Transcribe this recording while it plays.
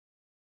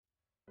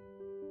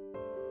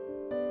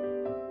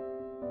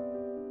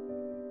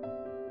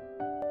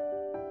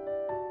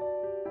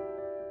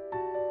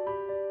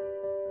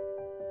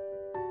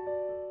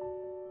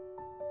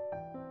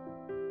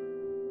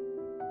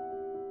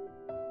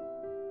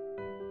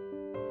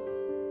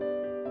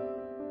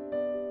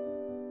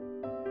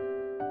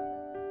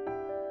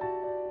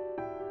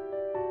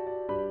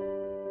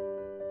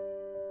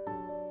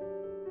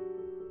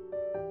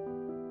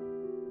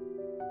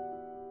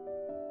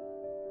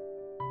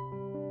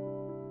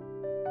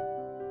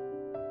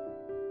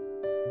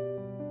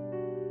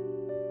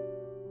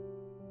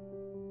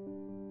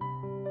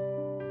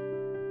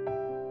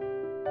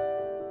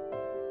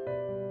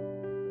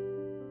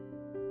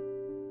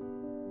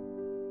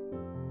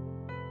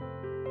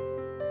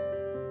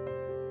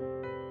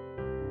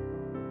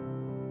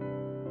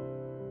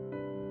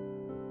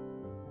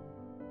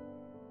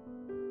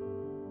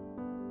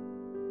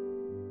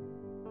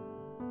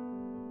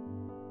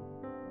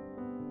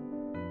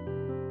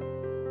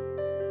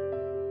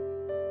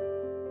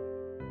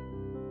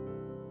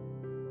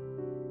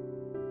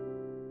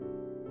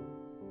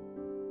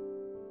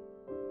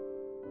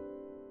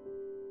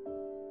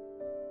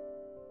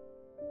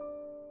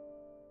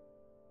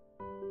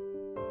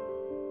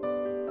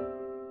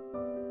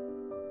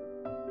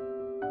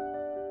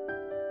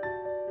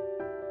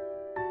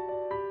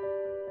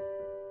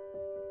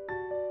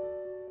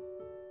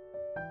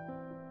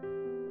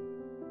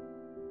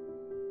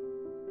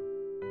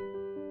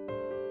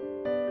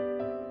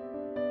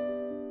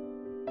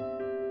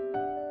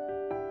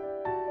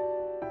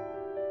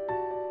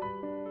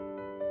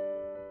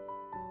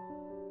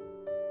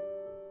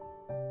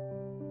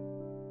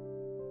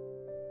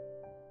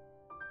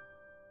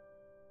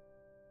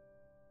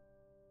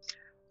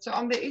So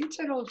on the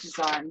internal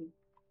design,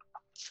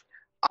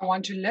 I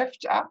want to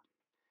lift up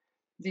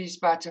these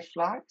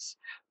butterflies,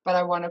 but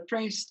I want to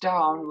press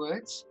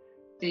downwards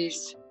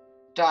these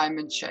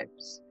diamond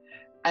shapes.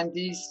 And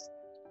these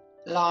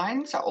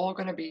lines are all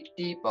going to be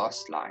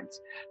debossed lines.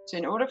 So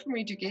in order for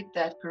me to get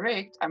that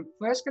correct, I'm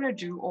first going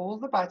to do all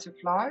the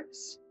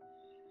butterflies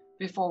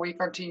before we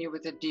continue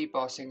with the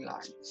debossing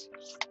lines.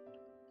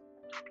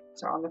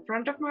 So on the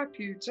front of my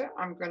pewter,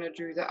 I'm going to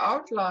do the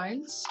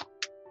outlines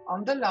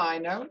on the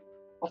lino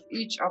of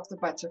each of the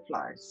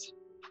butterflies.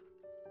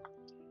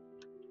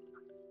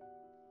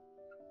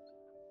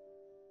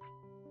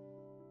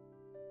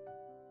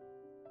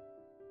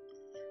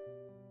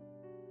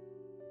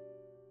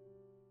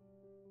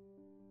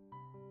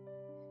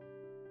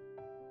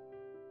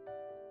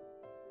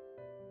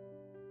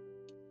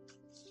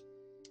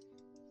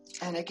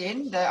 And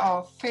again, they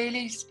are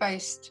fairly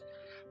spaced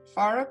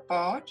far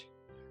apart,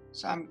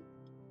 so I'm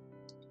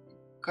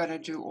going to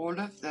do all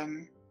of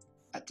them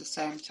at the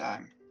same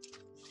time.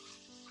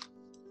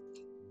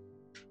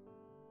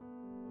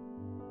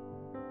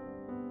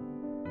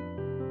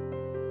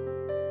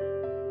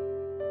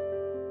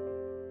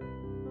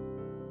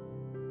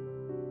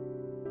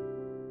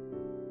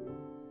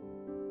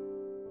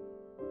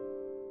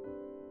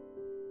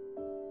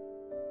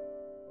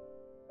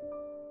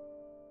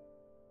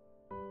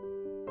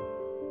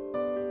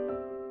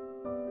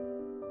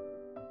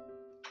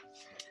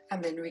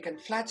 And then we can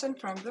flatten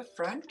from the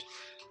front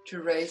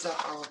to raise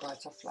up our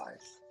butterflies.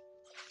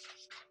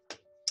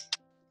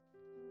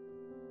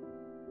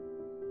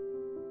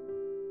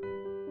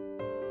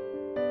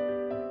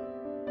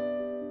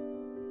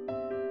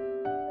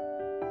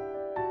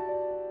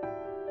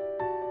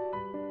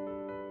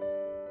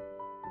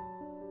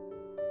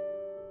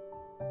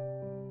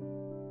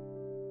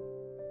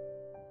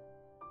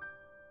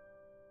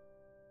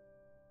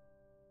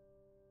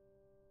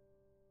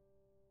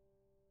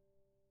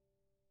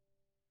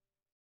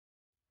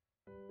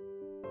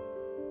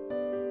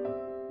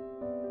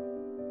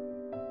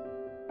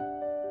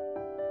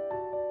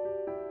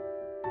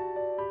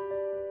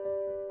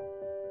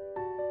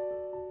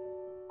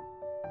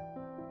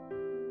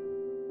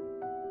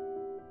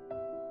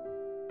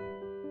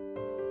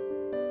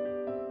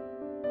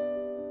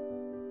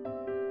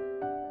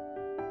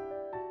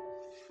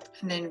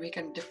 And then we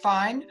can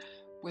define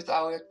with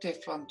our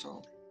Teflon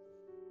tool.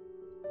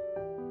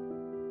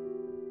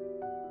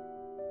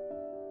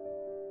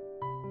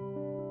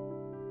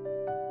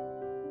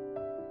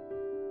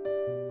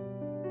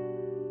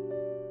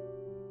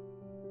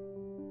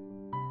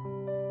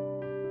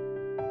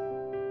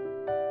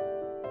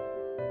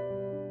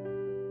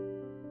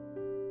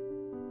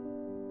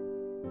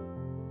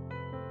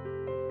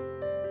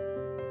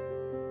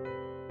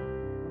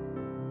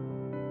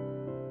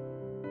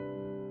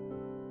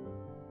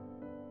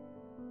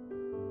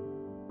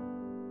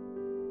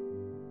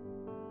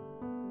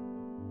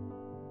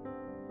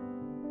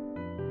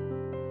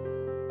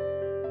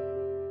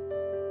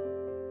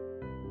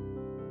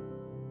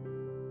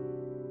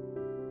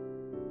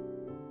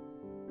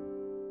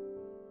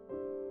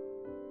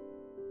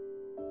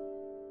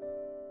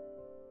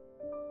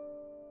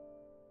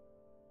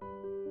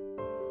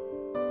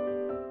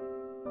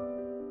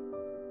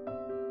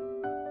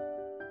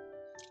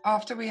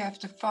 After we have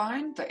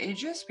defined the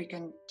edges, we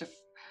can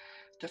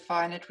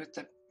define it with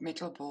the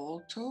metal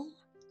ball tool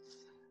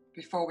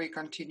before we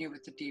continue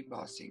with the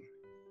debossing.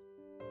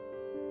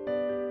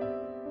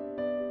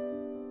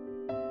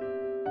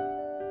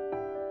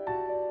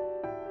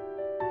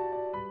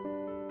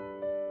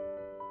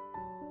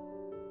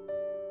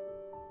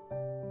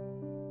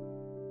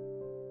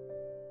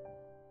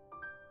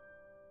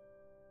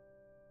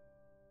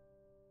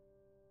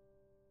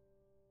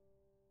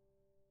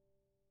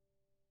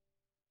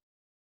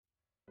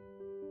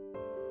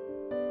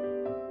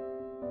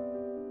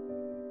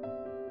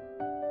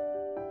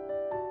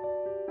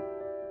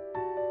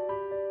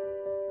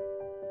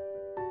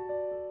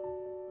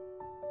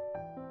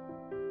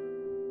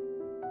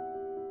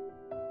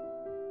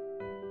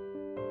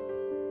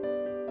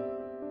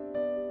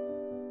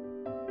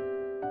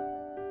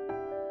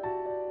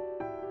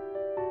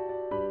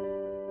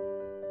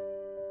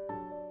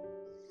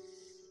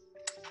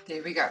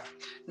 There we go.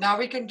 Now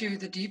we can do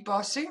the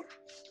debossing.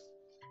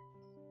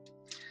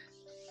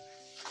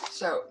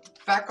 So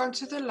back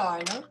onto the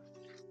liner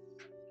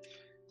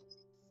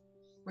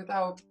with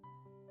our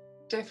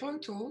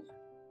Teflon tool.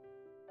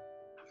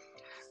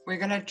 We're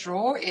going to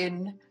draw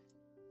in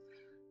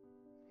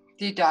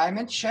the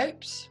diamond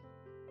shapes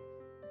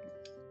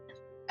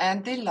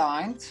and the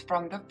lines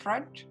from the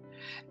front,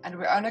 and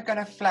we're only going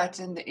to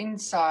flatten the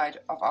inside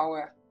of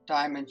our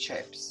diamond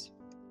shapes.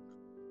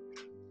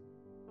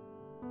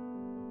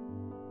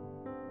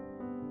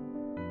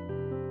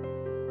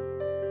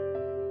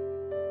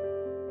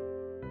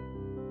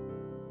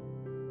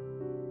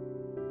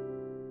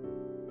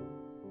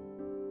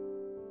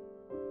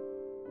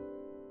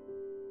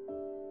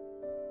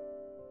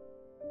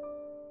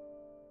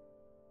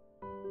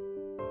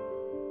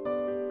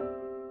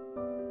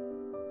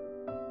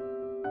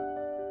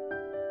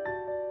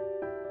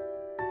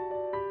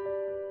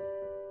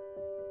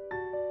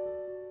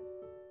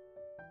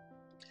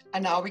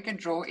 And now we can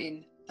draw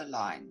in the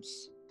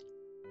lines.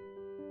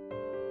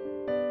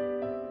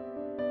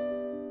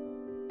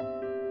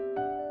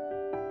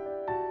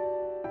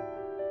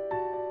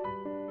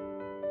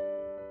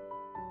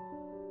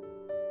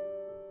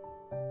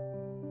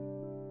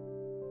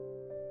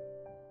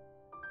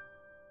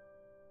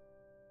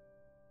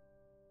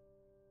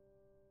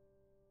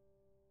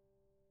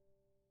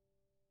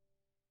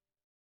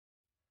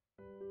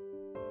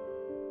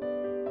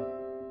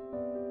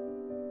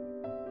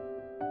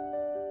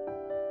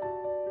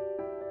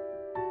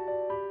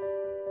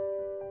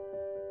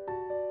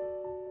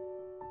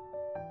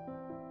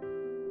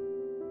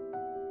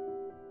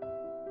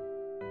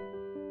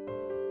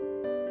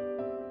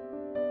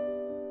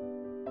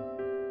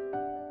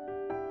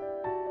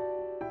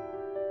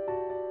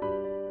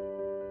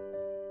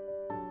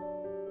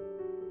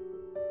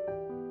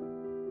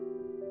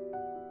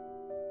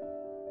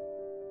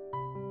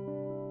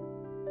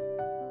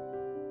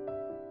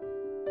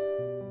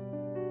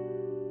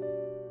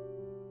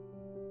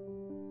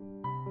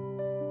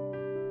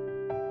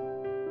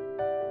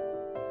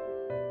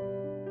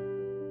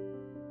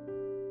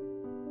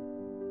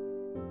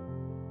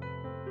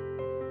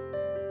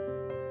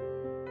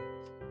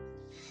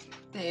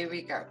 There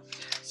we go.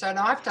 So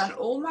now I've done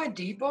all my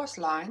deboss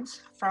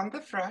lines from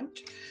the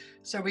front.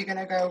 So we're going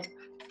to go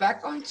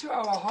back onto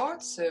our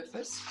hard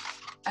surface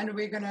and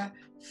we're going to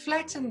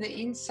flatten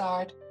the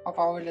inside of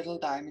our little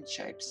diamond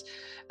shapes.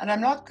 And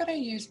I'm not going to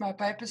use my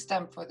paper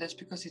stamp for this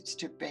because it's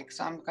too big.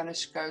 So I'm going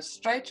to go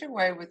straight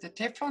away with the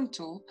Teflon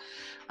tool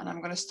and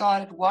I'm going to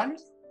start at one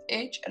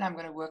edge and I'm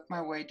going to work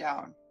my way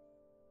down.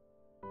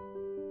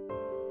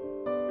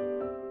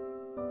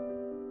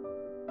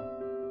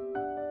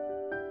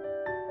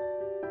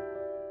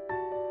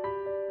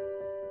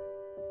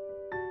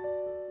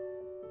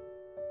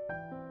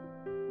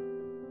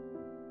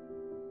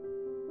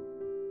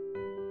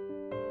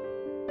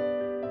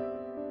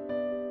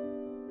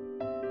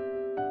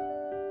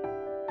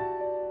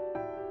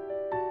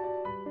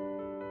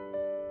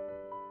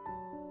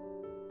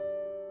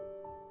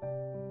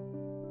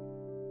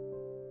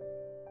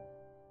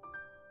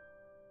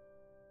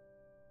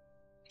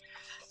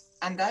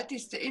 And that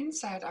is the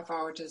inside of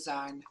our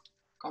design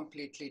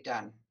completely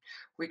done.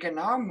 We can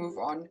now move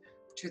on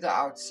to the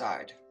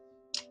outside.